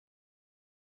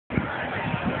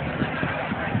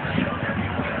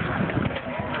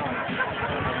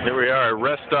Here we are,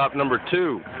 rest stop number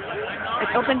 2.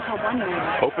 It's open till 1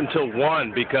 now. Open till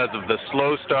 1 because of the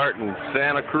slow start in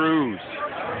Santa Cruz.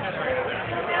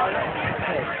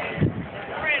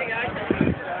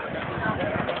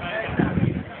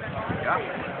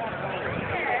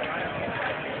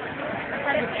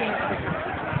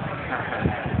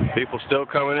 People still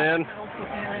coming in.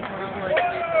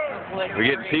 We're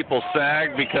getting people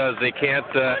sagged because they can't,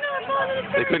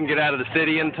 they couldn't get out of the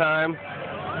city in time.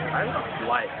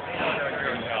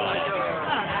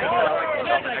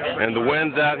 And the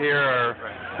winds out here are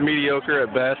mediocre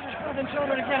at best. The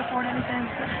children can't afford anything.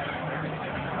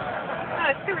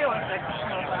 It's too realistic.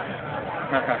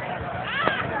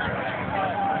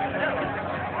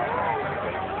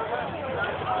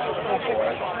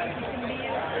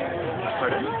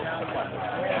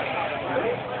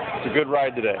 It's a good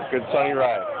ride today. Good sunny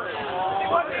ride.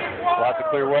 Lots of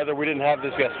clear weather. We didn't have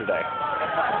this yesterday,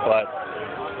 but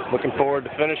looking forward to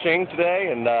finishing today.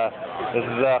 And this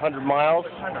is 100 miles,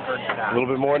 a little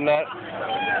bit more than that.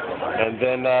 And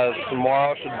then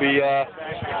tomorrow should be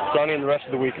sunny, and the rest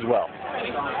of the week as well.